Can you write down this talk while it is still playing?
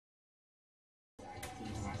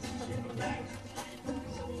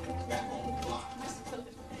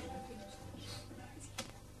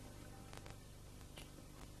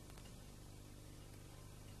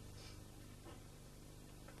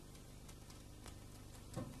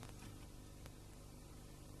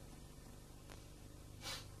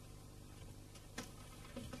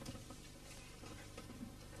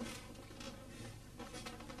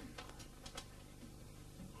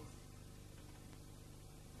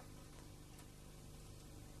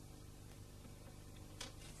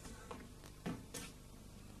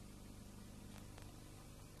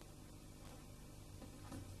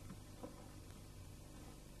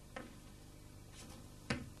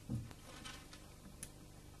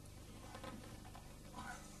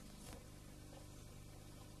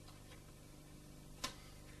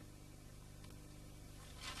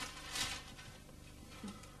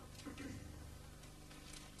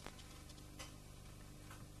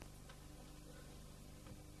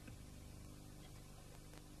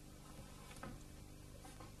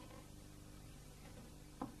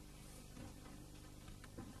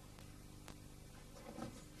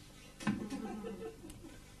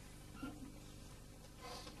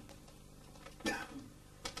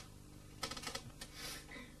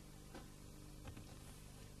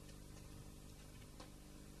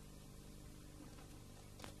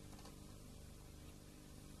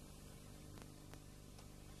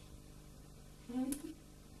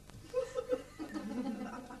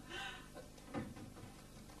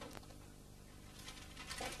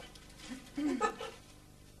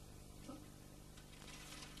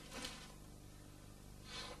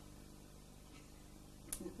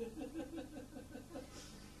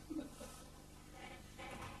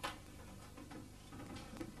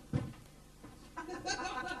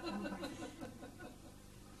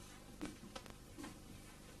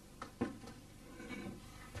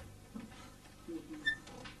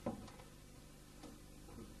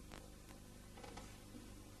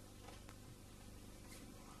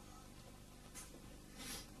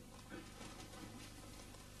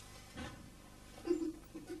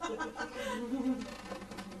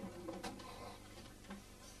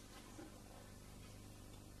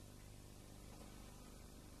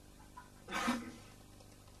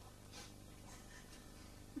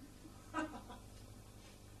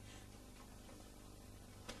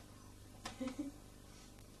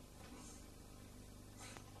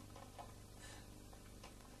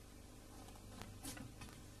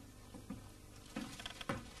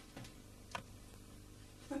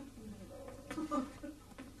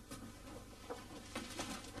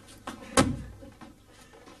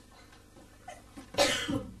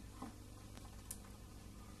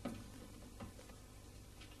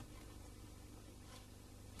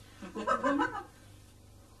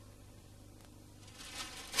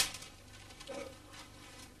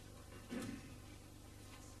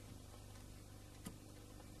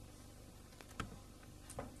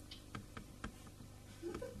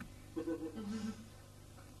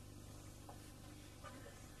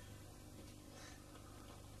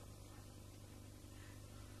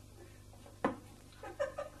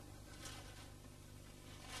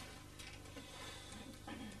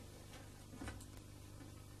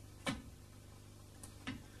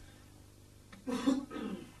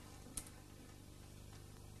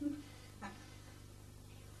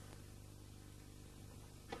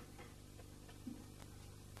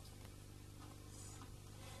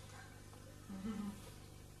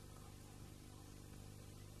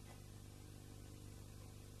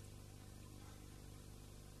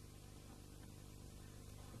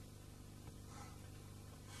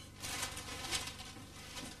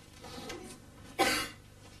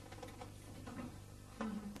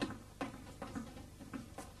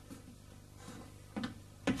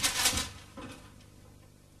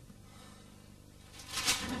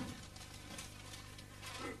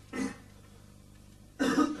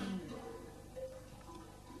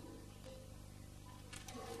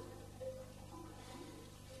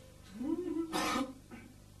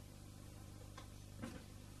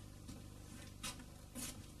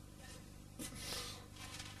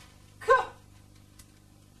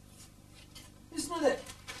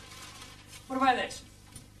What about this?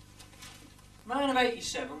 Man of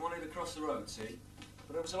 87 wanted to cross the road, see?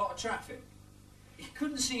 But there was a lot of traffic. He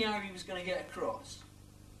couldn't see how he was going to get across,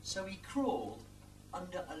 so he crawled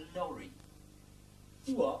under a lorry.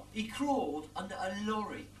 What? He crawled under a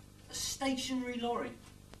lorry. A stationary lorry.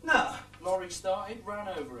 No. Lorry started, ran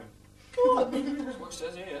over him. What? That's what it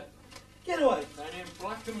says here. Get away. And in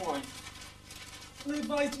black and white. Who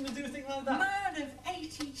advised him to do a thing like that? Man of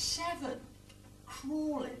 87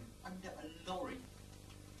 crawling under a lorry.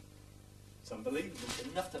 It's unbelievable. It's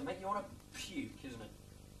enough to make you want to puke, isn't it?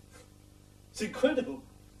 It's incredible.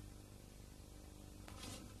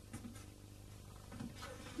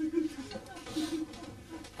 I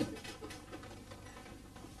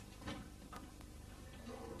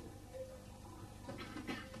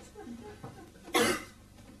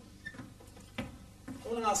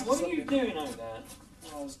want to ask What are something. you doing out there?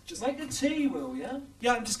 I was just... Make the tea, will ya?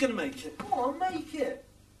 Yeah, I'm just going to make it. Come on, make it.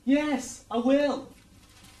 Yes, I will.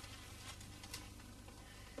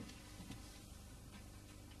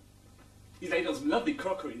 You laid on some lovely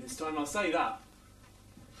crockery this time, I'll say that.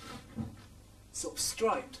 Sort of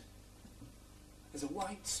striped. There's a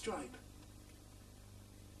white stripe.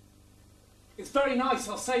 It's very nice,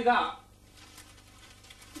 I'll say that.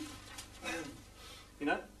 You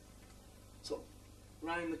know? Sort of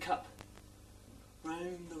round the cup.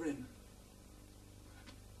 Round the rim.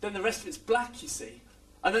 Then the rest of it's black, you see.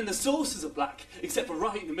 And then the saucers are black, except for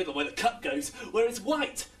right in the middle where the cup goes, where it's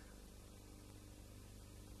white.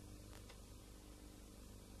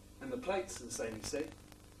 And the plates are the same, you see.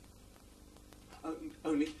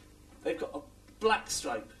 Only they've got a black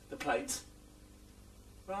stripe, the plates,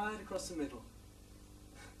 right across the middle.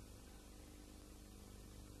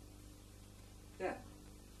 Yeah.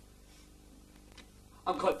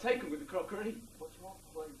 I'm quite taken with the crockery. What do you want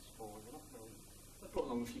plates for? You're not going I brought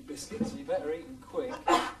along a few biscuits. to eat. You better eat them quick.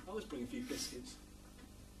 I always bring a few biscuits.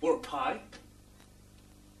 Or a pie.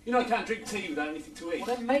 You know I can't drink tea without anything to eat.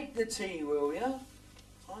 Well, then make the tea, will ya?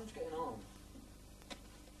 Time's getting on.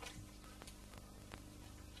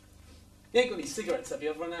 You ain't got any cigarettes, have you?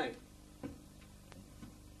 I've run out.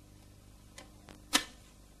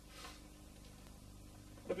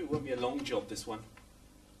 Hope it won't be a long job, this one.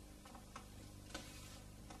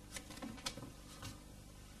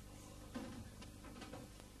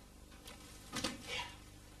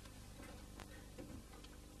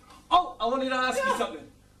 Oh, I wanted to ask you something.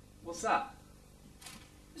 What's that?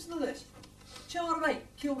 Listen to this. Child of 8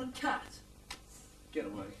 killed a cat. Get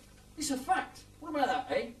away. It's a fact. What about that,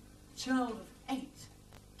 eh? Child of 8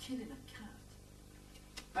 killing a cat.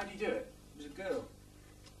 How do you do it? It was a girl.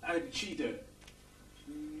 How did she do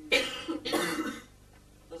it?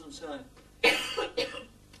 Doesn't say.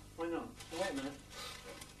 Why not? Oh, wait a minute.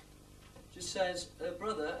 Just says her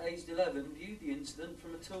brother, aged 11, viewed the incident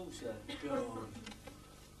from a tool shed. Go on.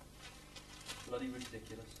 Bloody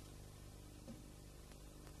ridiculous.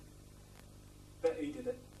 Bet he did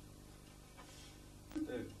it. Who?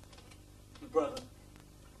 The brother.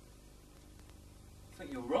 I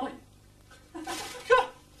think you're right.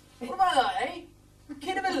 What about that, eh? A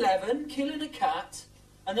kid of 11 killing a cat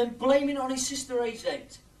and then blaming it on his sister aged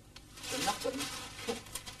 8. For nothing.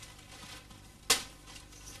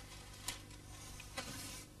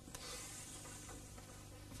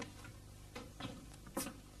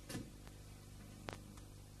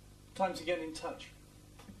 Time to get in touch.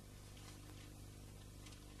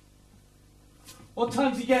 What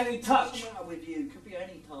time's he getting in touch? What's the matter with you? Could be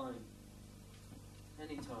any time.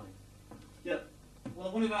 Any time. Yeah. Well,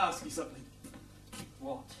 I wanted to ask you something.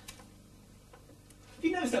 What? Have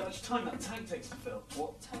you noticed how much time that tank takes to fill?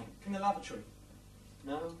 What tank? In the lavatory.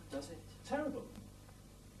 No, does it? Terrible.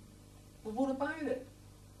 Well, what about it?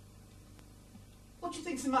 What do you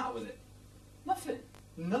think's the matter with it? Nothing.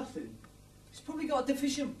 Nothing. It's probably got a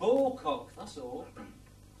deficient ball cock, that's all.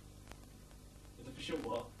 A deficient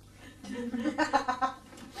what?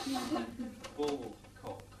 Ball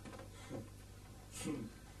cock.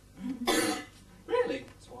 Really?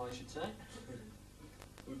 That's what I should say.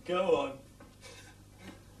 Well, go on.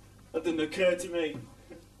 That didn't occur to me.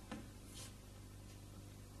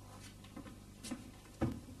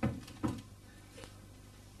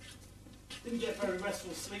 Didn't get very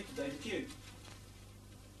restful sleep today, did you?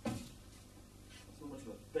 Not much of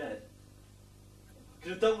a bed.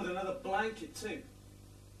 Could have done with another blanket too.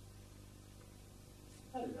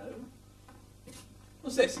 Hello.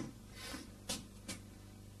 What's this?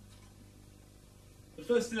 The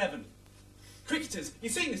first 11. Cricketers. You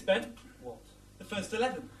seen this, Ben? What? The first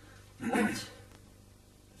 11. What?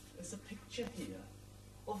 There's a picture here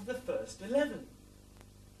of the first 11.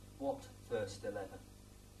 What first 11?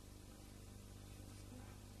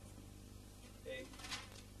 It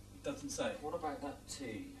doesn't say. What about that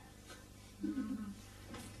tea?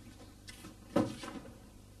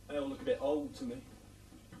 They all look a bit old to me.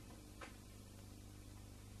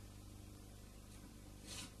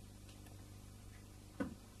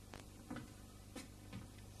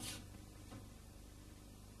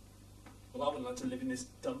 Well, I wouldn't like to live in this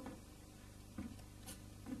dump.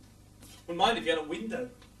 Wouldn't mind if you had a window.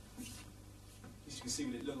 At least you can see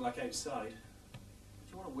what it looked like outside. What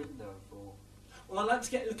do you want a window for? Well, I'd like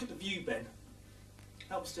to get a look at the view, Ben.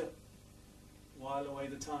 Helps to while away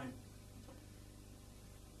the time.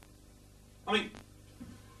 I mean,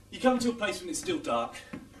 you come to a place when it's still dark,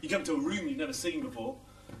 you come to a room you've never seen before,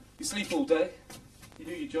 you sleep all day, you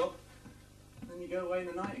do your job, and then you go away in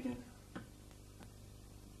the night again.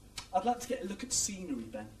 I'd like to get a look at scenery,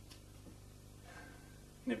 Ben.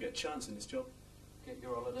 You never get a chance in this job. Get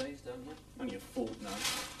your holidays, don't you? Only a fortnight.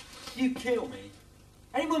 You kill me.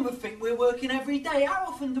 Anyone would think we're working every day. How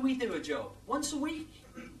often do we do a job? Once a week?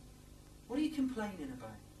 What are you complaining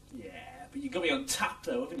about? Yeah, but you've got to be on tap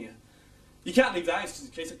though, haven't you? You can't leave the house just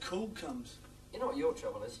in case a call comes. You know what your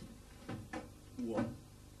trouble is? What?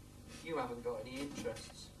 You haven't got any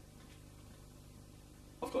interests.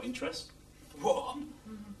 I've got interests. What?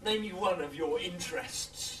 Name me one of your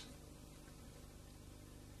interests.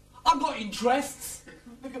 I've got interests!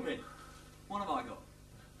 Look at me. What have I got?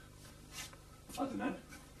 I don't know.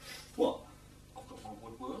 What? I've got my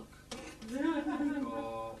woodwork. I've got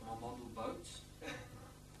my model boats.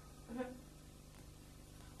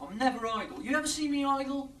 I'm never idle. You ever see me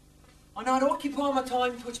idle? I know how to occupy my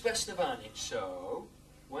time to its best advantage, so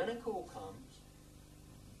when a call comes,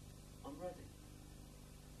 I'm ready.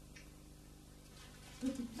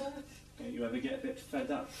 Don't you ever get a bit fed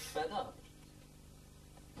up? Fed up?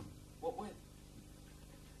 What with?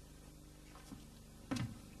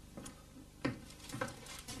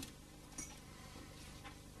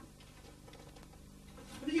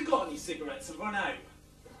 Have you got any cigarettes? I've run out.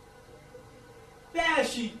 There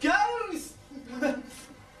she goes!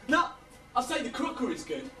 No, I'll say the crooker is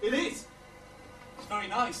good. It is. It's very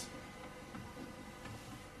nice.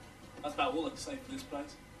 That's about all I can say for this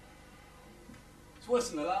place. It's worse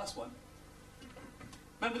than the last one.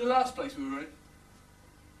 Remember the last place we were in?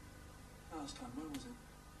 Last time, where was it?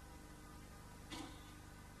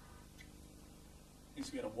 At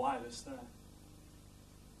least we had a wireless there.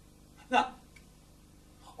 Now,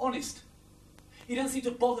 honest, you don't seem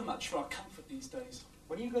to bother much for our comfort these days.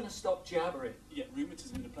 When are you going to stop jabbering? You get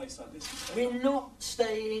rheumatism in a place like this. We're not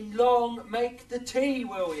staying long. Make the tea,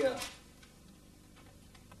 will you?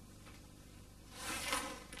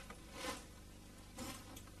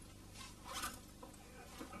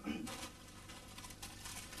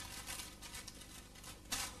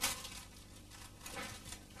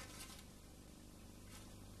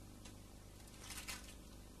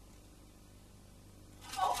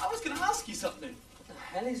 Oh, I was going to ask you something. What the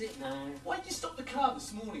hell is it now? Why did you stop the car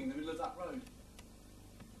this morning in the middle of that road?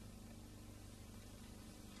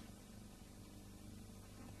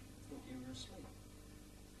 Thought you were asleep.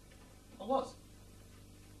 I was.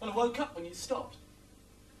 Well, I woke up when you stopped.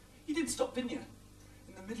 You did stop, didn't you?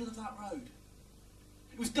 In the middle of that road.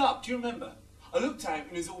 It was dark, do you remember? I looked out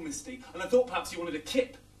and it was all misty, and I thought perhaps you wanted a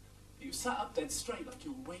kip. But you sat up dead straight like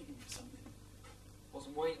you were waiting for something.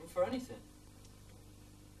 Wasn't waiting for anything.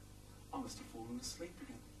 I must have fallen asleep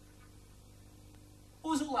again.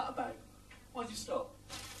 What was all that about? Why'd you stop?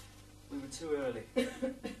 We were too early.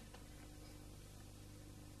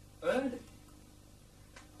 Early?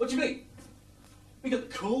 What do you mean? We got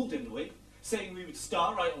the call, didn't we? Saying we would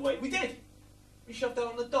start right away. We did! We shoved that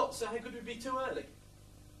on the dot, so how could we be too early?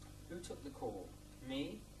 Who took the call?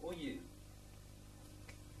 Me or you?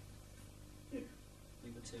 You. We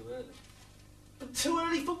were too early. But too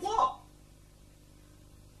early for what?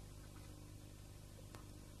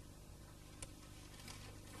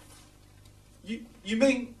 You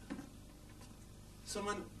mean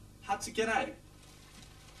someone had to get out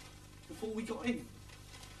before we got in?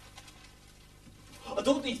 I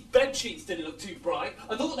thought these bed sheets didn't look too bright.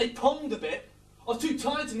 I thought they ponged a bit. I was too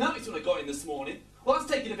tired to notice when I got in this morning. Well, that's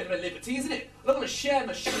taking a bit of a liberty, isn't it? I don't want to share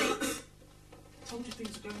my sheets. I told you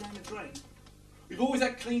things are going down the drain. We've always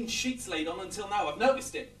had clean sheets laid on until now. I've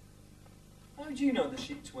noticed it. How do you know the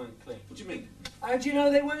sheets weren't clean? What do you mean? How do you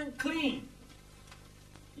know they weren't clean?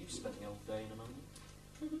 You spent the whole day in a moment.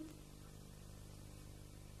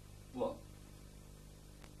 What?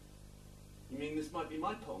 You mean this might be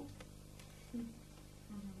my pong?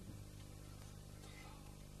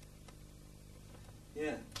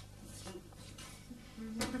 Yeah.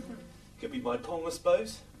 Could be my pong, I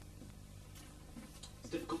suppose.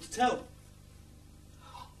 It's difficult to tell.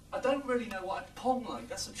 I don't really know what I pong like,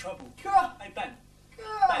 that's the trouble. Gah! Hey, Ben.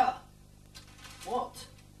 Gah! What?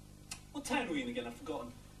 What town are we in again? I've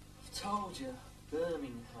forgotten. I told you.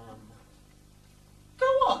 Birmingham. Go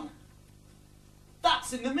on.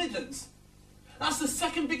 That's in the Midlands. That's the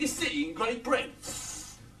second biggest city in Great Britain.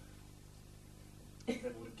 Never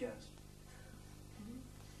would have guessed.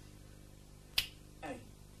 Hey,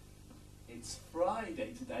 it's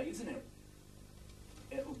Friday today, isn't it?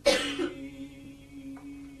 It'll be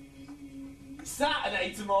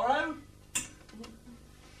Saturday tomorrow.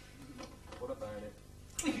 about it.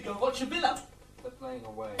 We could go watch a Villa. They're playing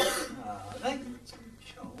away. Ah, they?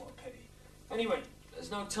 Oh, what a pity. Anyway,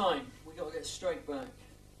 there's no time. We got to get straight back.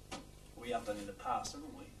 We have done in the past,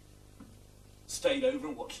 haven't we? Stayed over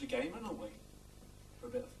and watched the game, haven't we? For a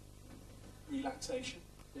bit of relaxation.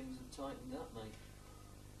 Things have tightened up, mate.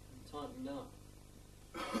 Tightened up.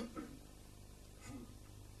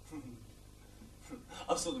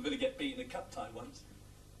 I saw the Villa get beat in a cup tie once.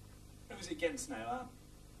 Who was it against now?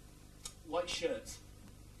 White shirts.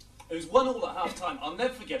 It was 1-1 at half time. I'll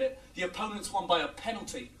never forget it. The opponents won by a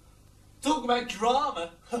penalty. Talk about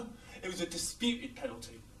drama. It was a disputed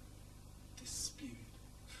penalty. Disputed.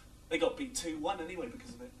 They got beat 2-1 anyway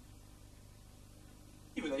because of it.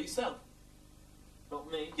 You were there yourself. Not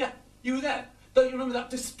me. Yeah, you were there. Don't you remember that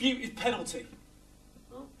disputed penalty?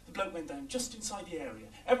 No. The bloke went down just inside the area.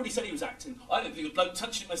 Everybody said he was acting. I didn't think the bloke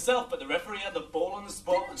touched it myself, but the referee had the ball on the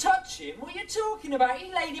spot. Didn't touch him? What are you talking about?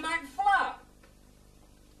 He laid him out flat.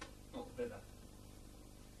 Not the Villa.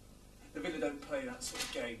 The Villa don't play that sort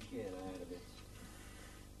of game. Get out of it.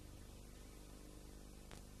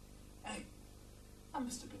 Hey, that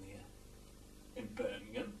must have been here. In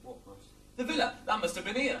Birmingham. What must? The Villa, that must have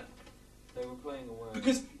been here. They were playing away.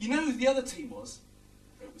 Because you know who the other team was?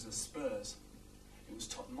 It was the Spurs. It was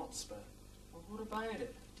Tottenham Hotspur. Well, what about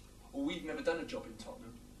it? Well, we've never done a job in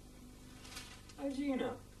Tottenham. How do you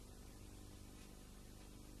know?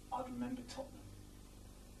 I'd remember Tottenham.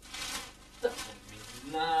 Don't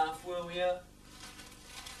make me laugh, will ya?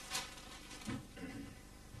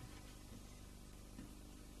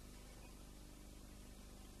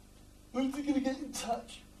 When's he going to get in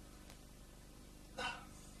touch?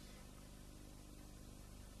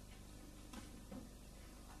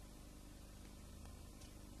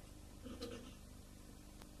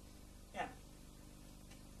 Yeah.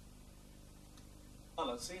 I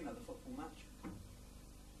like seeing another football match.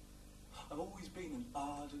 I've always been an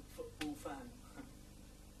ardent football fan.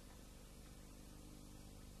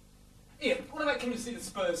 Ian, what about coming to see the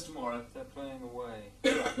Spurs tomorrow? They're playing away.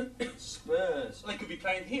 Spurs. They could be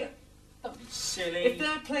playing here. Don't be silly. If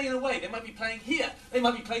they're playing away, they might be playing here. They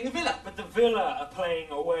might be playing the Villa. But the Villa are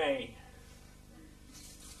playing away.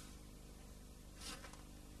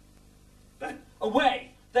 Then,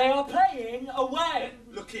 Away! They are playing away!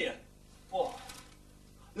 look here. What?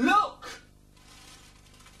 Look!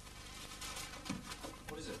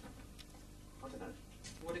 What is it? I don't know.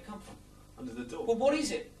 Where'd it come from? Under the door. Well, what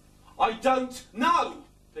is it? I don't know!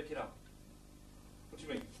 Pick it up. What do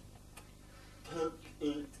you mean? Pick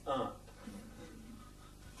it up.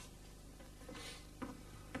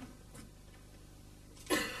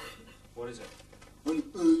 What is it?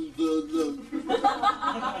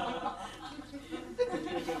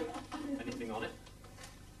 Anything on it?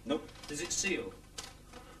 Nope. Is it sealed?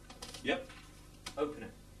 Yep. Open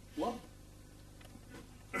it. What?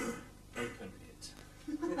 Open it.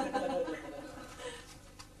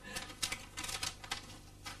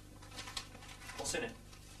 What's in it?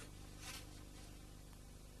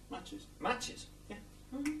 Matches. Matches? Yeah.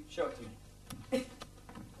 Show it to me.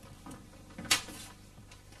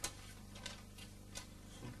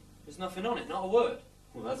 There's nothing on it, not a word.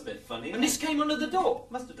 Well, that's a bit funny. And this came under the door.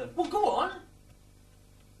 must have done. Well, go on.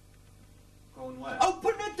 Go on where?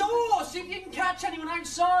 Open the door! See if you can catch anyone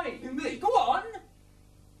outside. You me? Go on.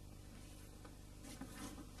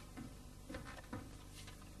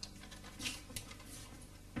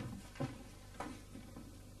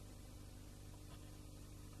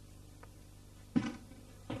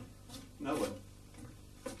 No one.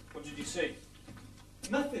 What did you see?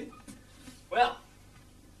 Nothing. Well,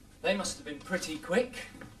 they must have been pretty quick.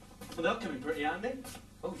 Well, they're coming pretty handy,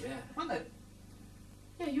 Oh, yeah. aren't they?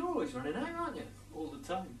 Yeah, you're always running out, aren't you? All the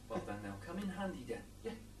time. Well, then they'll come in handy then.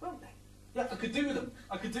 Yeah, won't they? Yeah, I could do with them.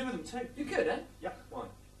 I could do with them too. You could, eh? Yeah. Why?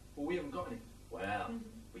 Well, we haven't got any. Well,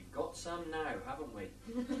 we've got some now, haven't we?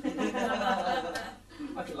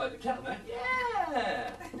 I could light the kettle now.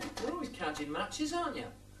 Yeah! You're always catching matches, aren't you?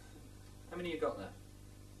 How many you got there?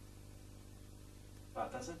 About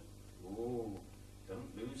a dozen. Oh,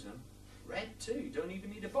 don't lose them. Red too, don't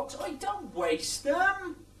even need a box. Oh, don't waste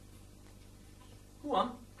them! Go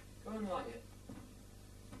on, go and light it.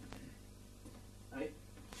 Hey?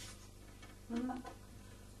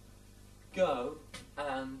 Go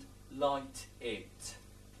and light it.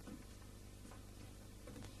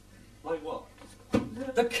 Like what?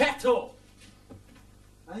 The kettle!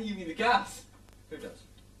 Ah, you mean the gas? Who does?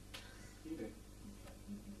 You do.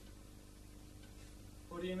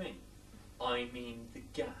 What do you mean? I mean the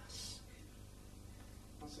gas.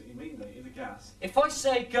 That's what you mean, don't you? The gas. If I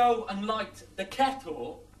say go and light the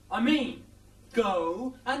kettle, I mean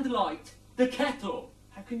go and light the kettle.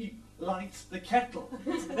 How How can you light the kettle?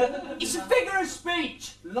 It's a figure of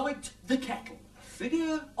speech. Light the kettle.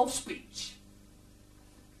 Figure? Of speech.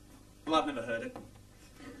 Well, I've never heard it.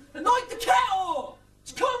 Light the kettle!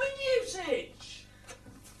 It's common usage!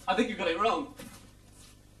 I think you got it wrong.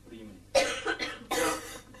 What do you mean?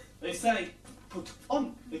 They say, put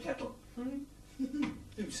on the kettle.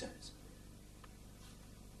 Who says?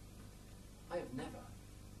 I have never,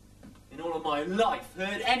 in all of my life,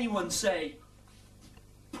 heard anyone say,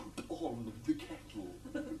 Put on the kettle.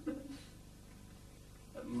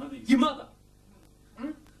 Your mother?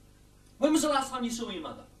 Hmm? When was the last time you saw your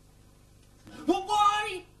mother? Well,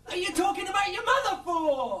 why are you talking about your mother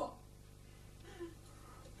for?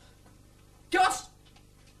 Gus!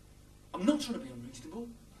 I'm not trying to be unreasonable.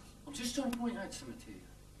 I'm just trying to point out something to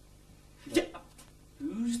you. Yeah.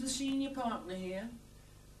 Who's the senior partner here?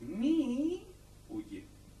 Me or you?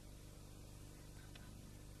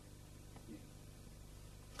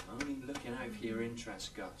 I'm only looking out for your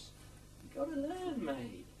interest, Gus. You gotta learn,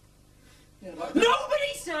 mate. Yeah, like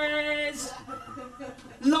Nobody says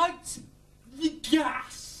light the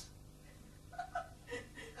gas.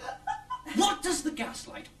 What does the gas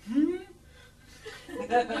light? Hmm?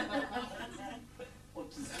 What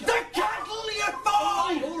does The kettle, you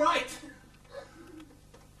fool! all right.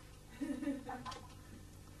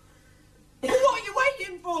 What are you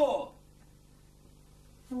waiting for?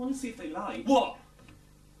 I want to see if they lie. What?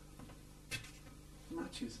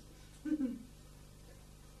 Matches.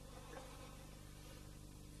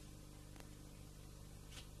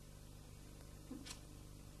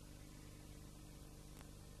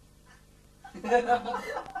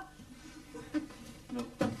 No.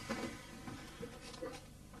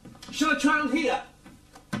 Shall I try on here?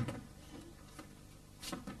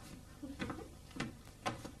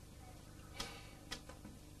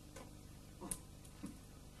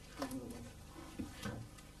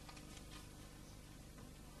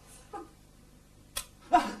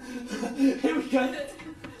 Here we go.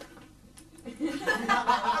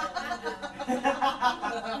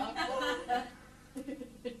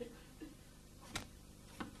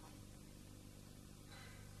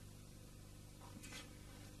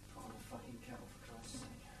 Fucking kettle, for Christ's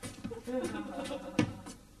sake.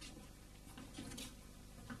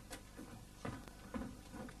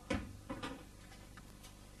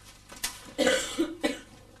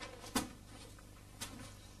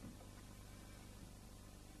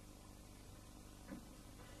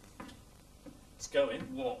 It's going.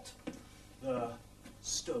 What? The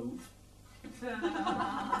stove.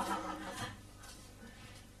 I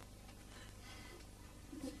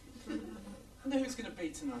know who it's going to be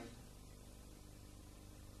tonight.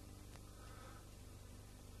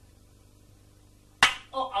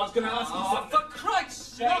 Oh, I was going to ask you Oh, something. for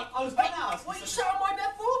Christ's sake! No, I was going to ask What you you something. sat on my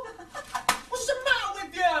bed for? What's the matter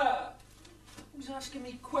with you? Who's asking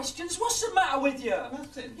me questions? What's the matter with you?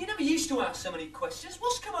 Nothing. You never used to ask so many questions.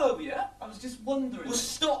 What's come over you? I was just wondering. Well,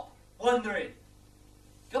 stop wondering.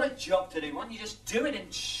 Got a job to do, why don't you just do it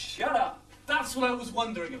and shut up? That's what I was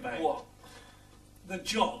wondering about. What? The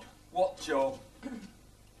job. What job?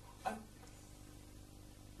 I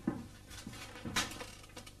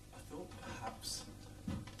thought perhaps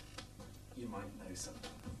you might know something.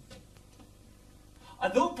 I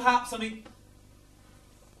thought perhaps, have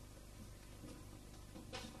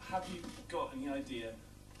you got any idea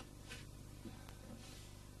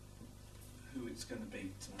who it's going to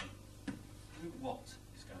be tonight? Who what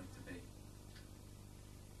is going to be?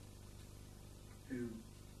 Who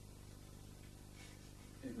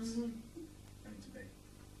it's going to be?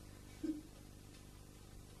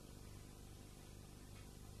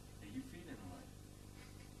 Are you feeling alright?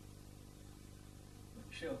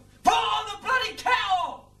 Sure. Put on the bloody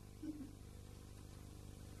kettle!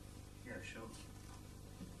 Yeah, sure.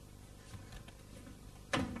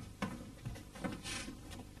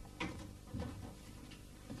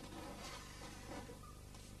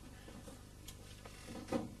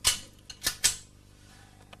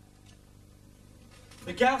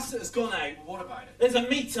 The gas has gone out. What about it? There's a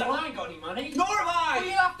meter. Well, I ain't got any money. Nor have I. Well,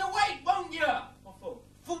 you'll have to wait, won't you? What for?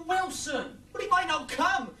 For Wilson. Well, he might not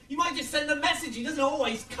come. You might just send a message. He doesn't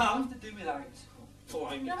always come. Have to do without it.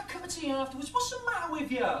 Fine. You have a cup of tea afterwards. What's the matter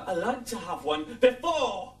with you? I like to have one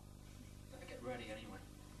before. Better get ready anyway.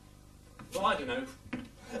 Well, I don't know.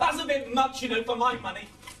 That's a bit much, you know, for my money.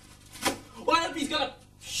 Well, I hope he's got a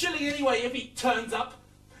shilling anyway if he turns up.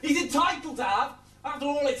 He's entitled to have. After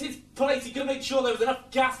all, it's his place. He's going to make sure there was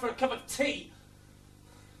enough gas for a cup of tea.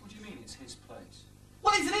 What do you mean it's his place?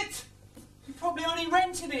 Well, isn't it? You probably only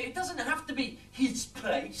rented it. It doesn't have to be his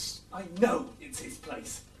place. I know it's his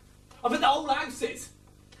place. I bet the whole house is.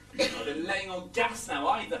 He's not been laying on gas now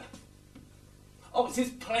either. Oh, it's his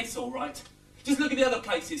place, all right. Just look at the other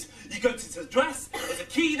places. You go to his address, there's a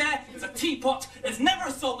key there, there's a teapot, there's never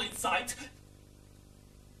a soul in sight.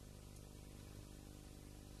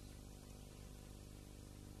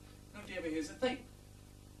 Nobody ever hears a thing.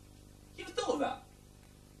 You ever thought of that?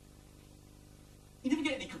 You never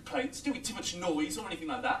get any complaints, doing too much noise or anything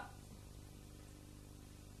like that.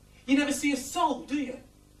 You never see a soul, do you?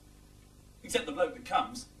 Except the bloke that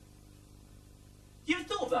comes. You ever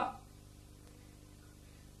thought of that?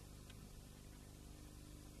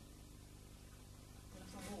 What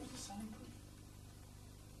if the walls are soundproof?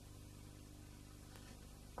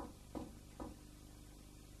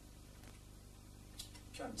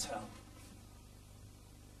 Can't tell.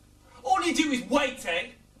 All you do is wait, eh?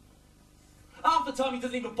 Half the time he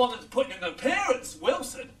doesn't even bother to put in an appearance,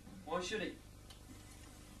 Wilson. Why should he?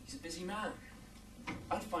 He's a busy man.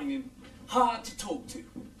 I find him hard to talk to. Do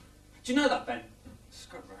you know that, Ben?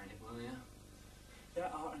 Scrub round it, will you? There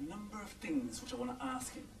are a number of things which I want to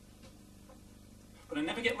ask him. But I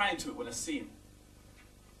never get round to it when I see him.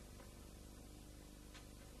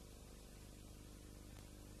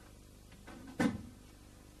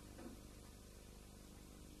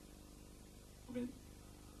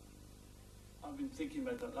 I've been thinking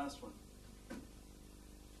about that last one.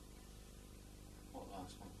 What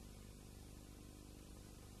last one?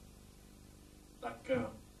 That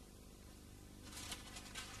girl.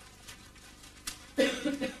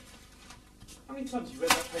 How many times have you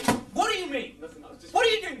read that paper? What do you mean? Nothing, I was just... What are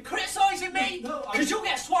you doing? Criticising me? No, Because you'll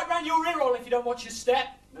get swiped round your ear roll if you don't watch your step.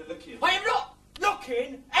 No, look here. I am not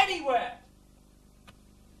looking anywhere.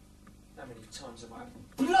 How many times have I had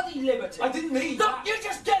bloody liberty? I didn't mean Look, that. you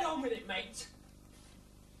just get on with it, mate.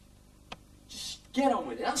 Just get on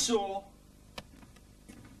with it, that's all.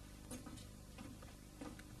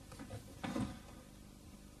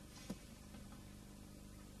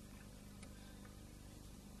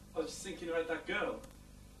 I was just thinking about that girl.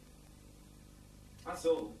 That's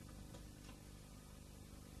all.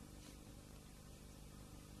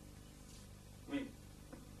 I mean,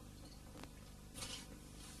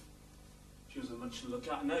 she wasn't much to look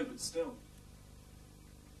at, I know, but still.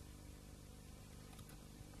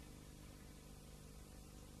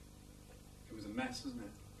 It was a mess, wasn't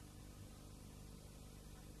it?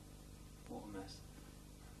 What a mess.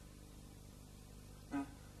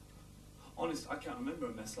 Honest, I can't remember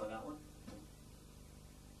a mess like that one.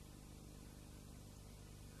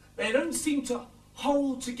 They don't seem to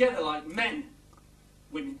hold together like men,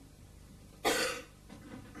 women.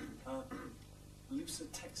 Looser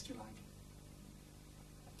texture like.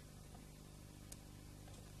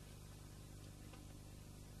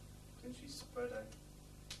 Then she's spread out.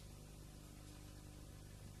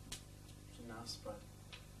 She's now spread.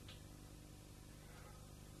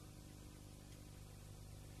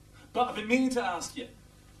 But I've been meaning to ask you,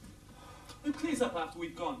 who clears up after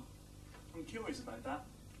we've gone? I'm curious about that.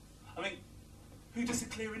 I mean, who does the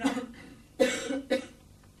clearing up? Maybe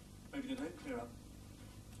they don't clear up.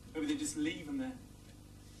 Maybe they just leave them there.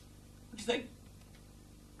 What do you think?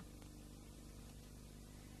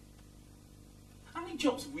 How many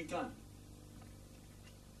jobs have we done?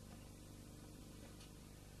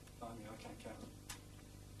 I mean, I can't count them.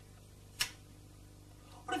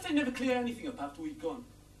 What if they never clear anything up after we've gone?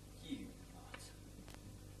 You lot.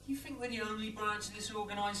 You think we're the only branch of this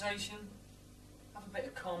organisation? Have a bit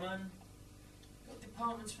of common. Got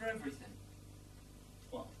departments for everything.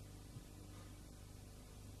 What?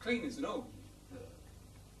 Cleaners and all?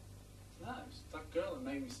 No, it's that girl that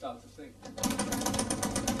made me start to think.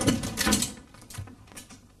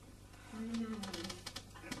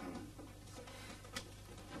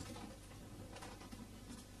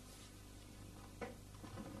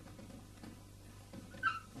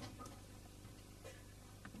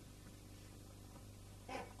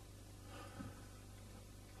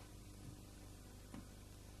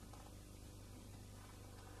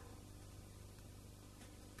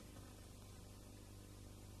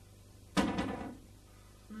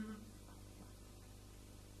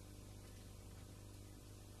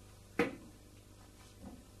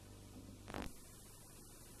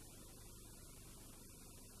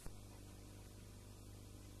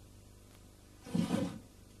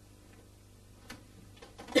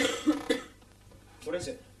 What is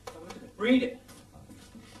it? Read it.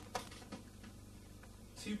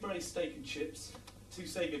 2 braised steak and chips, 2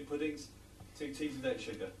 Sago puddings, 2 teas without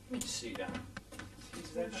sugar. Let me just see that.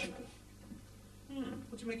 Teas without sugar?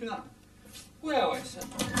 What do you make of that? Well, it's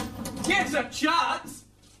a... Gives a chance!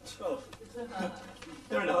 Oh.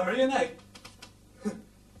 They're in a hurry, aren't they?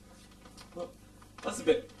 Well, that's a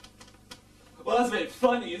bit Well, that's a bit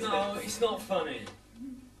funny, isn't it? No, it's not funny.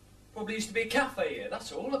 Probably used to be a cafe here,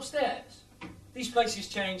 that's all, upstairs. These places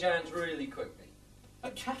change hands really quickly.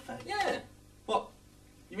 A cafe? Yeah. What?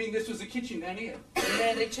 You mean this was a kitchen down here?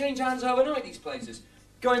 Yeah, they change hands overnight, these places.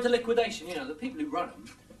 Go into liquidation, you know, the people who run them,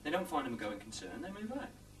 they don't find them a going concern, they move out.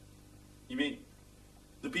 You mean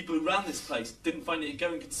the people who ran this place didn't find it a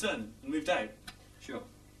going concern and moved out? Sure.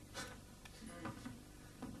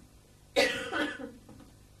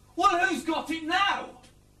 Well, who's got it now?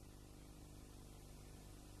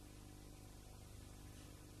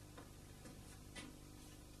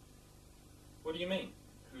 What do you mean?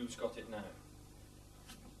 Who's got it now?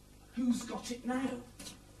 Who's got it now?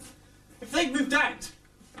 If they've moved out,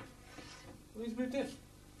 who's moved in?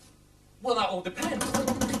 Well, that all depends.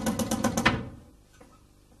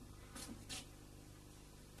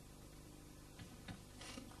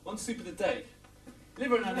 One soup of the day.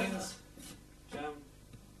 Liver and onions, jam,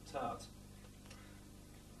 tart.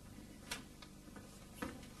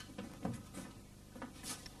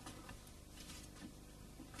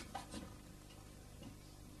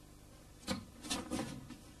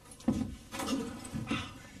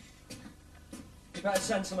 We better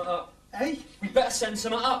send some up. Eh? We better send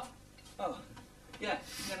some up. Oh, yeah,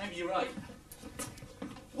 maybe you're right.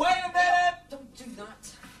 Wait a minute! Don't do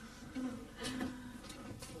that.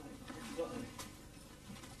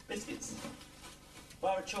 Biscuits,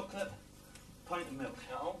 bar of chocolate, pint of milk.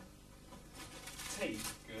 No. Tea.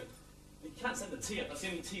 Good. You can't send the tea up, that's the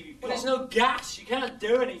only tea we've got. Well, there's no gas. You can't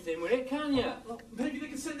do anything with it, can you? Well, maybe they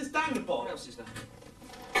can send this down the What box. else is there?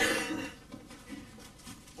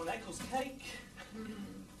 One Eccles cake.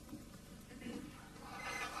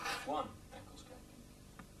 One Eccles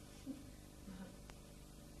cake.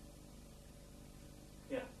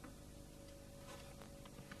 Yeah.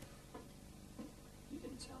 You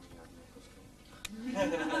didn't tell me you had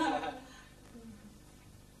an Eccles cake.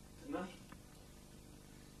 Didn't I?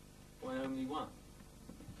 Why only one?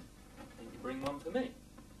 Can't you bring one for me?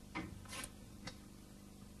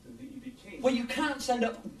 Didn't think you'd be keen. Well, you can't send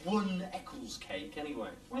up one Eccles cake anyway.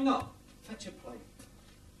 Why not? Fetch a plate.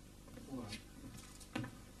 All right.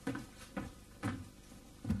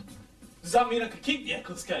 Does that mean I could keep the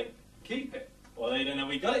Eccles cake? Keep it. Well, they don't know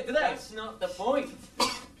we got it, do they? That's not the point.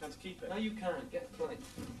 Can't keep it. No, you can't. Get a plate.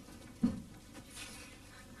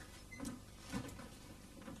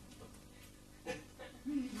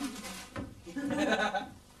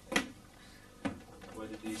 Where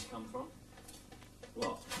did these come from?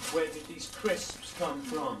 What? Where did these crisps come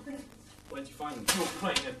from? Where'd you find them? You're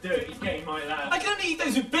playing a dirty game, my lad. I can only eat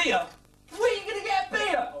those with beer! Where are you going to get a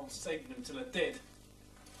beer? I was saving them till I did.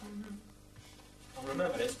 I'll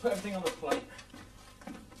remember this. Put everything on the plate.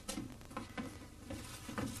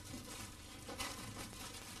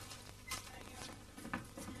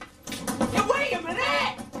 Hey, wait a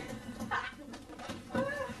minute!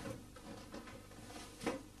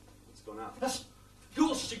 What's gone out? That's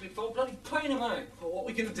your stupid fault. Bloody paying them out. Well, what are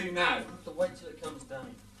we going to do now? I have to wait till it comes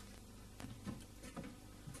down.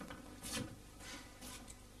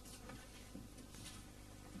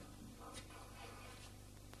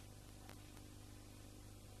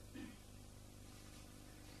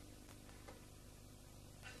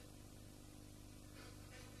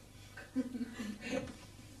 You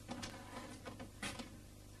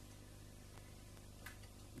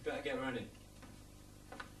better get ready.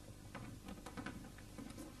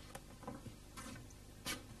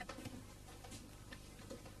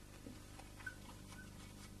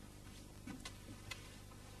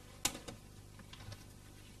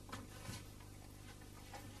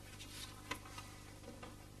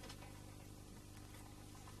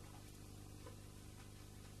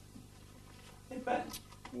 Hey, Ben,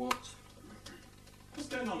 What? what's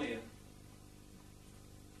going on here?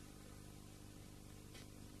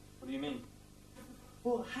 What do you mean?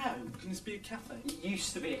 Well, how can this be a cafe? It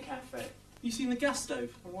used to be a cafe. You seen the gas stove?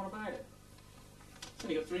 Well, what about it? It's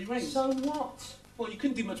only got 3 rings. So what? Well, you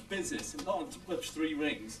couldn't do much business. Not on much 3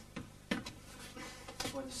 rings.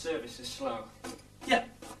 Well, the service is slow. Yeah.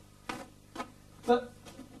 But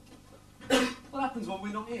what happens when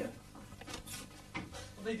we're not here?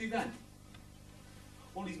 What do they do then?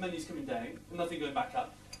 All these menus coming down and nothing going back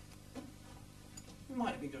up. It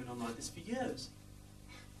might have been going on like this for years.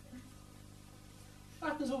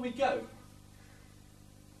 What happens when we go?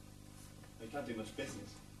 We can't do much business.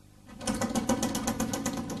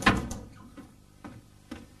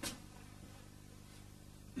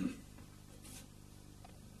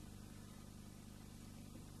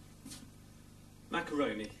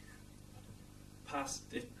 Macaroni.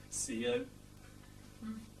 Pasticcio.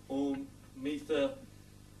 Or Metha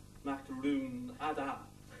Macaroon Ada.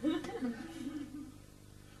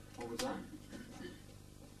 was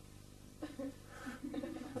that?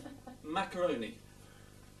 Macaroni.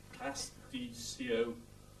 Pasticcio.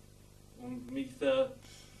 Mitha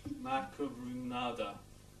macaronada.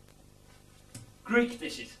 Greek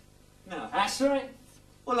dishes. No. That's right.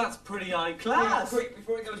 Well, that's pretty high Yeah, class. quick,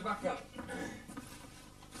 before it goes back up.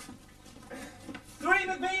 3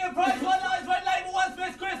 McBean, price, 1 Lions, Red Label, 1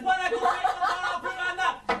 Smith, Chris, 1 Echo, 1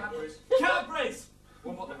 Puranda. Cadbury's. Cadbury's.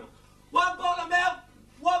 One bottle of milk. 1 bottle of milk,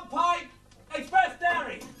 1 pint, Express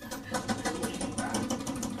Dairy.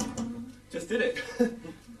 Just did it.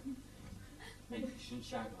 Hey, you shouldn't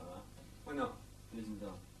shout like that. Why not? It isn't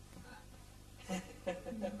done.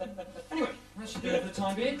 Anyway, that should do it for the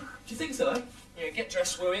time being. Do you think so? Yeah, get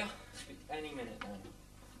dressed, will you? Any minute now.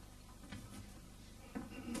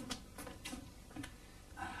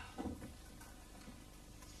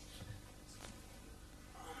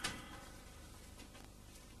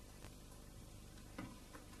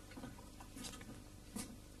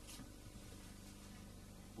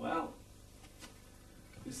 Well,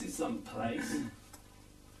 this is some place.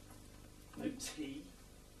 No tea,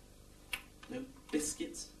 no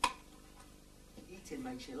biscuits. Eating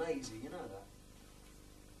makes you lazy, you know that.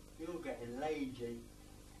 You're getting lazy.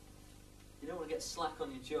 You don't want to get slack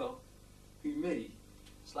on your jaw. Who, me?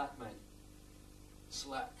 Slack, mate.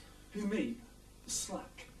 Slack. Who, me?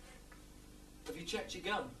 Slack. Have you checked your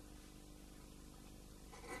gun?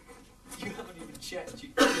 You haven't even checked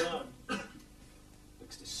your gun.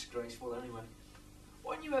 Looks disgraceful anyway.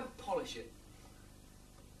 Why don't you ever polish it?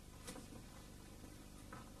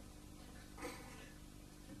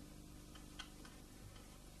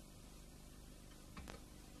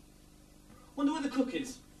 Wonder where the cook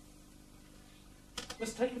is.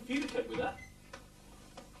 Must take a few to cope with that.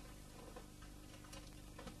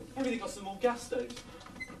 Maybe they got some more gas stoves.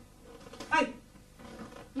 Hey!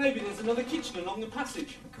 Maybe there's another kitchen along the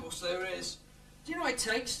passage. Of course there is. Do you know what it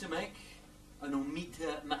takes to make an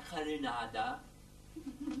omita macaronada?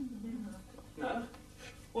 No?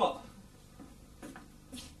 What?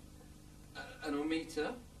 An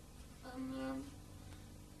omita. And,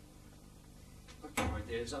 Put your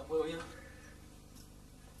ideas up, will you?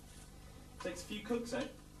 Takes a few cooks, eh?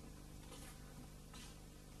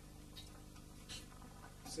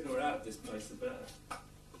 The sooner we're out of this place, the better.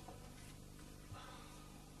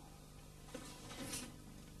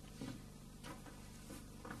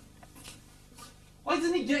 Why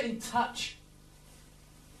doesn't he get in touch?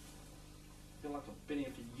 I feel like I've been here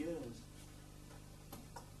for years.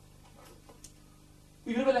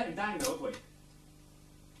 We've never let him down, though, have we?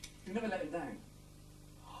 We've never let him down.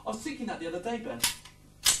 I was thinking that the other day, Ben.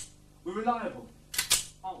 We're reliable,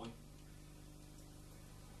 aren't we?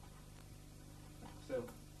 Still.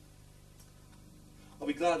 I'll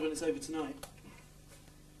be glad when it's over tonight.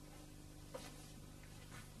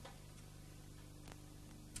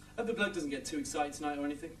 Hope the bloke doesn't get too excited tonight or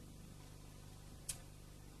anything.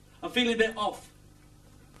 I'm feeling a bit off.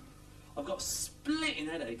 I've got a splitting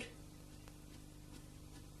headache.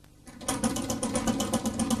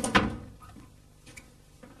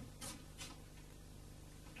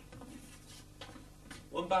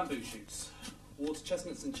 One bamboo shoots, water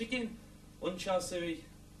chestnuts and chicken, one char siu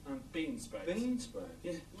and bean sprouts. Bean spray?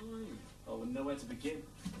 Yeah. Mm. I wouldn't know where to begin.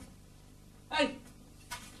 Hey!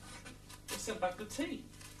 They sent back the tea.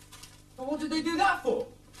 But what did they do that for?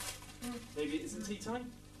 Maybe it isn't tea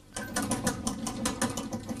time?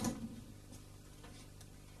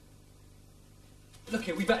 Look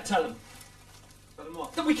here, we better tell them. Tell them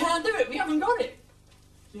what? That we can't do it, we haven't got it.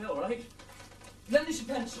 Yeah, alright. Lend us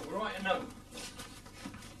your pencil, we'll write a note.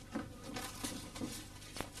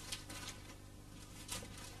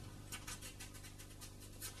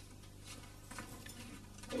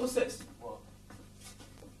 Hey, what's this? What?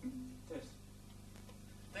 This.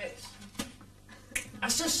 This?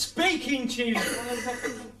 That's a speaking tube!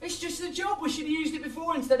 It's just a job, we should have used it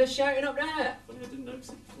before instead of shouting up there. Funny, I didn't notice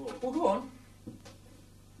it before. Well, go on.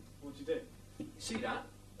 What'd you do? You see that?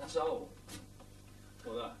 That's a hole.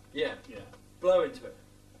 What, that? Yeah. Yeah. Blow into it.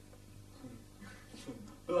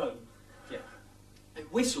 Blow. Yeah. It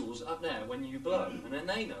whistles up there when you blow, and then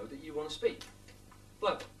they know that you want to speak.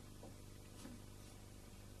 Blow.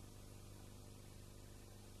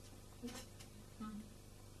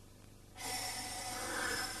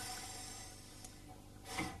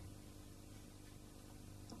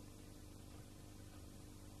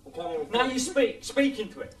 Now you speak. Speak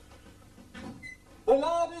into it. The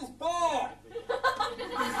lad is back!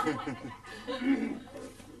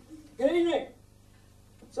 Good evening.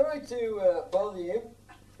 Sorry to bother you,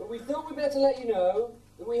 but we thought we'd better let you know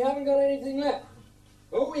that we haven't got anything left.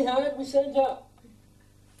 All we had, we sent up.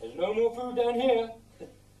 There's no more food down here.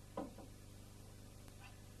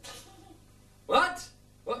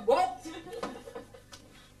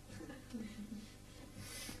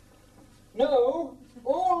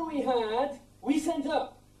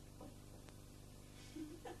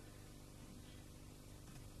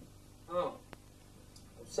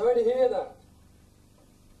 Sorry to hear that.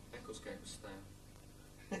 Eccles cake was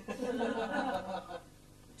stale.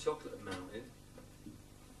 The chocolate had melted.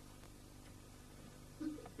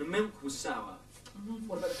 The milk was sour.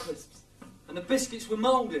 What about the crisps? And the biscuits were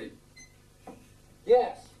mouldy.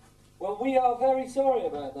 Yes. Well, we are very sorry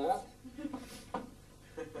about that.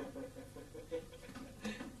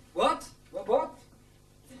 What? What?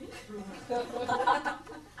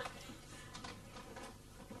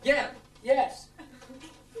 Yeah. Yes.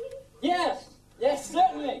 Yes. Yes,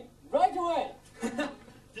 certainly. Right away.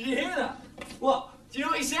 Did you hear that? What? Do you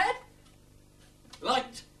know what he said?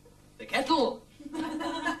 Light the kettle.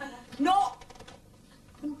 Not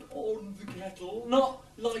put on the kettle. Not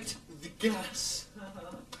light the gas.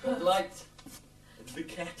 But light the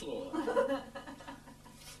kettle.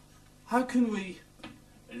 How can we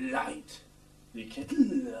light the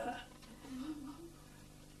kettle?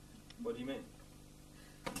 What do you mean?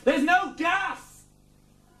 There's no gas!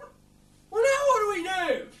 Well, now what do we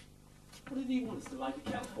do? What did he want us to light the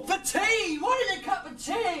kettle for? For tea! Wanted a cup of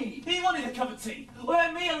tea! He wanted a cup of tea.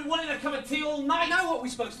 Well, me, I've been wanting a cup of tea all night. Now what are we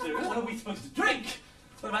supposed to do? What are we supposed to drink?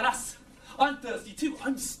 What about us? I'm thirsty too.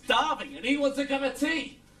 I'm starving and he wants a cup of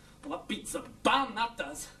tea. Well, that beats a bun, that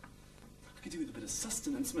does. I could do with a bit of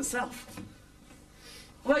sustenance myself.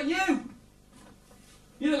 What about you?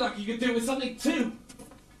 You look like you could do with something too.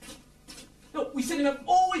 Look, we send him up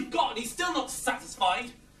all we've got and he's still not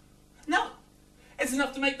satisfied. No, it's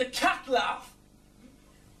enough to make the cat laugh.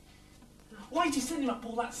 Why did you send him up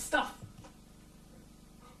all that stuff?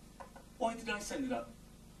 Why did I send it up?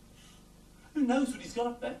 Who knows what he's got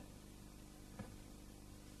up there?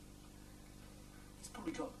 He's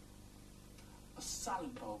probably got a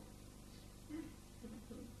salad bowl.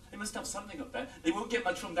 They must have something up there. They won't get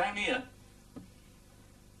much from down here.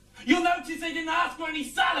 You'll notice they didn't ask for any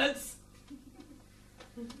salads.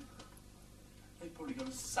 They probably got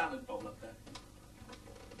a salad bowl up there.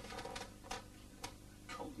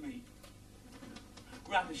 Cold meat.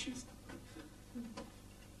 Radishes.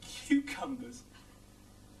 Cucumbers.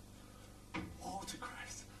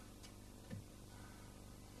 Watercress.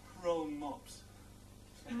 Roll mops.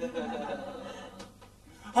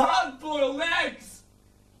 Hard-boiled eggs!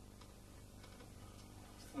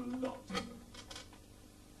 A lot.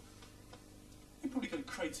 You probably got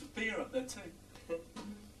crates of beer up there too.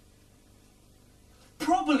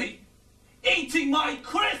 Probably eating my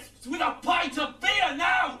crisps with a pint of beer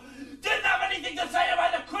now! Didn't have anything to say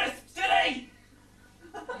about the crisps, did he?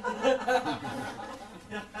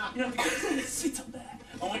 You know, they sit up there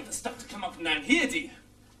and wait for stuff to come up from down here, do you?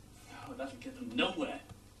 Oh, that'll get them nowhere.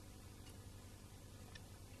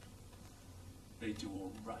 They do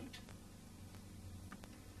all right.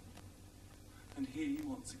 And here he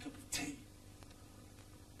wants a cup of tea.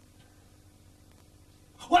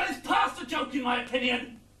 Well, it's past a joke, in my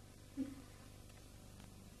opinion.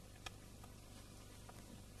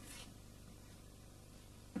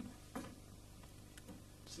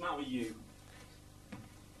 What's the matter with you?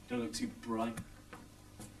 Don't look too bright.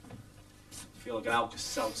 I feel like an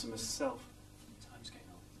Alka-Seltzer myself. Time's getting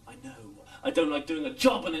on. I know. I don't like doing a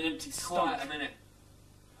job on an empty stomach. Quiet a minute.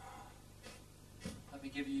 Let me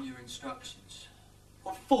give you your instructions.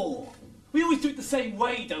 What for? We always do it the same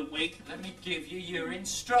way, don't we? Let me give you your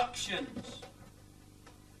instructions.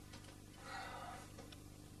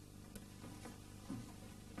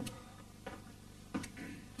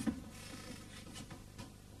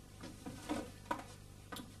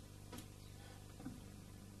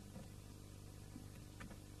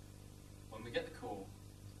 When we get the call,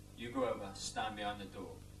 you go over, stand behind the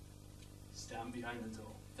door. Stand behind the door.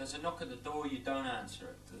 There's a knock at the door, you don't answer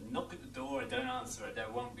it. There's a knock at the door, I don't answer it. There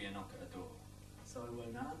won't be a knock at the door. So I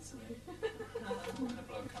won't answer it. When the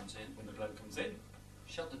bloke comes in, When the bloke comes in,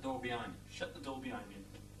 shut the door behind you, shut the door behind you.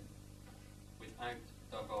 without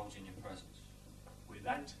divulging your presence.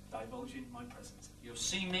 Without divulging my presence. You'll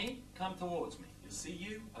see me, come towards me. He'll see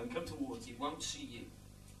you and come towards He you. won't see you.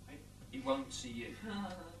 Right? He won't see you.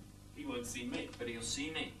 He won't see me, But he'll see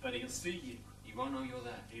me. but he'll see you. He won't know you're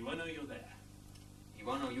there. He won't know you're there. He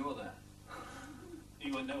won't know you're there.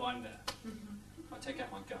 He won't know I'm there. I take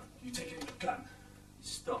out my gun. You take out your gun. He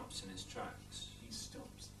stops in his tracks. He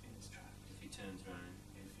stops in his tracks. If he turns round,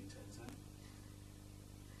 If he turns out,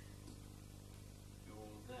 you're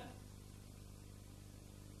there.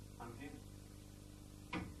 I'm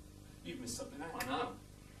here. You've missed something out. I know.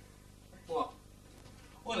 What?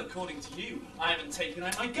 Well, according to you, I haven't taken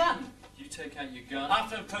out my gun. You take out your gun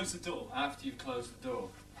After I've closed the door. after you've closed the door.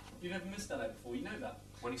 You've never missed that out before, you know that.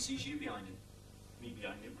 When he sees you behind him, Me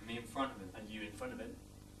behind him, and me in front of him, and you in front of him.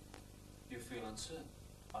 you'll feel uncertain.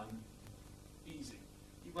 I'm easy.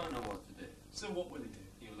 You won't know what to do. So what will he do?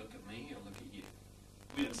 He'll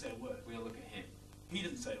We don't say a word. We'll look at him. He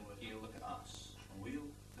doesn't say a word. He'll look at us. And we'll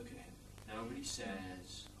look at him. Nobody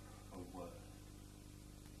says a word.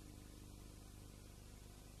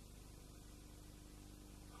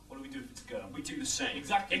 What do we do if it's a girl? We do the same.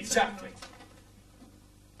 Exactly. Exactly.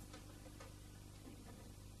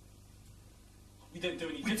 We don't do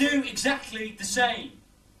any We different. do exactly the same.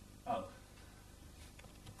 Oh.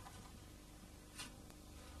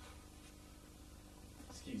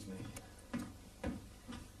 Excuse me.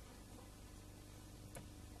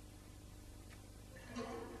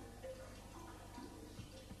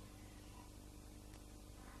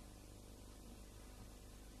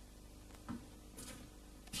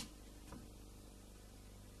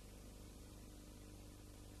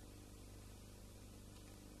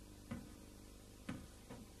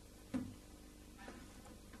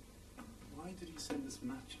 Why did he send us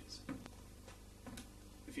matches?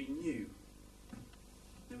 If he knew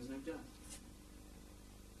there was no gas.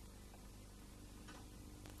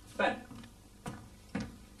 Ben,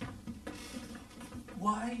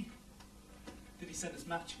 Why did he send us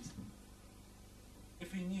matches?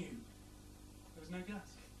 If he knew there was no gas.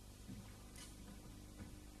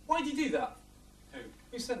 Why did he do that? who?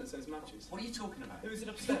 Who sent us those matches? What are you talking about? Who is it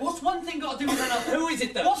upstairs? What's one thing got to do with another? Who is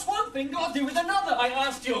it then? What's one thing got to do with another? I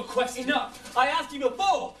asked you a question. Enough. I asked you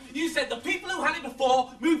before. You said the people who had it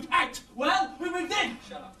before moved out. Well, who moved in?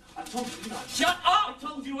 Shut up. I told you, didn't I? Shut up! I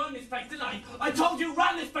told you own this place, didn't I? I told you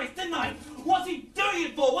ran this place, didn't I? What's he doing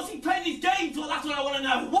it for? What's he playing these games for? That's what I want to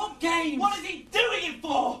know. What games? What is he doing it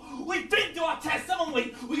for? We've been to our tests, haven't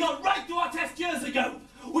we? We got right through our tests years ago.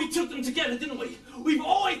 We took them together, didn't we? We've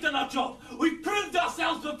always done our job. We've proved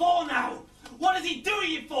ourselves before now. What is he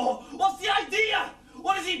doing it for? What's the idea?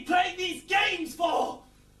 What is he playing these games for?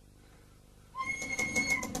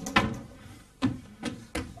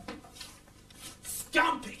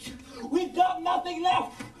 Scampy! We've got nothing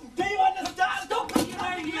left! Do you understand? Stop putting your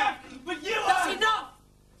hand here! left, but you That's are... enough!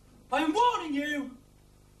 I'm warning you!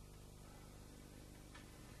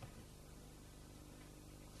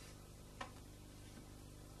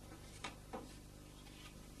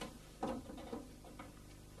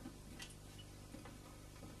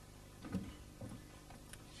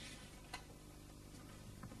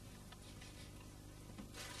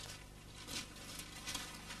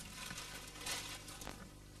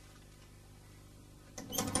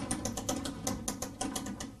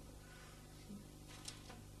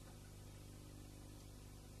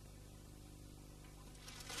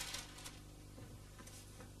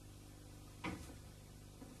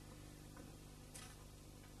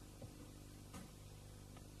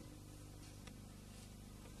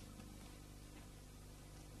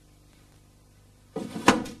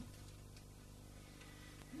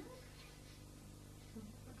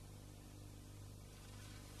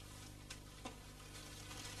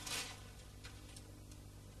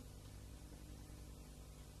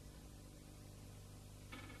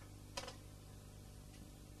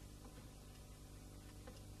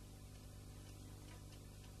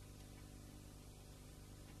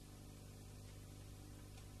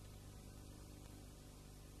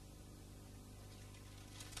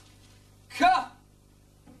 Cut!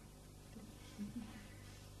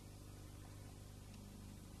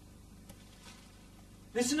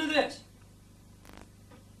 Listen to this.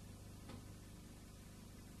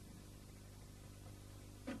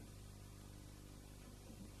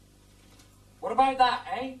 What about that,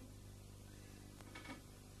 eh?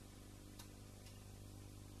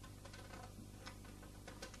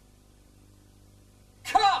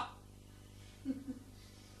 Cut!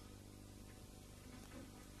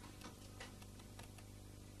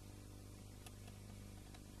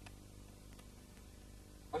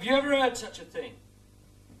 Have you ever heard such a thing?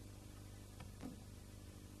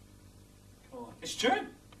 Come on. It's true.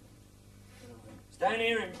 It's down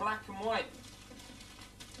here in black and white.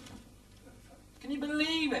 Can you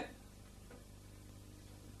believe it?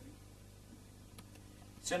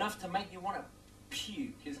 It's enough to make you want to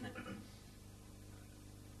puke, isn't it?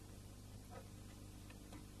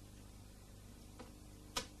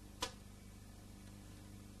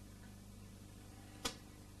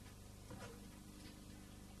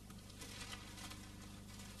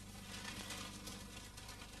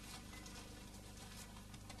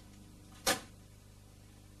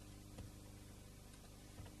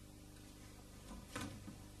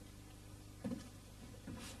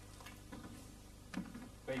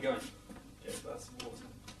 Where are you going? Yeah, that's water.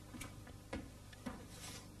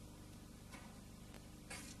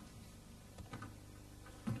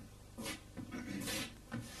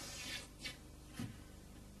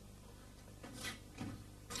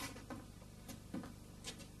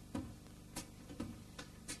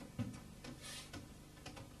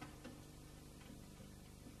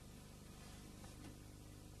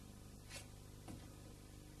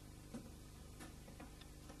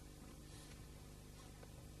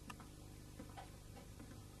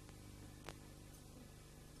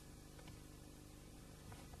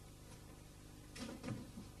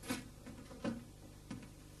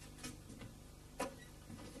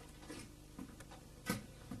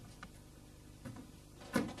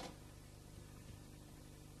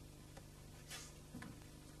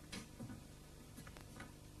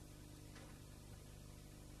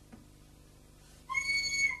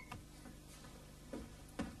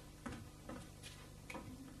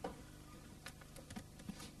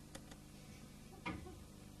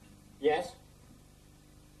 Yes?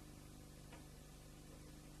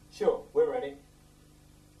 Sure, we're ready.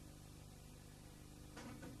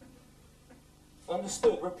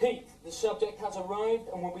 Understood. Repeat. The subject has arrived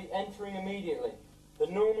and will be entering immediately. The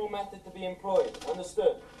normal method to be employed.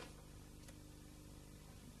 Understood.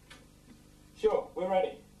 Sure, we're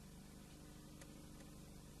ready.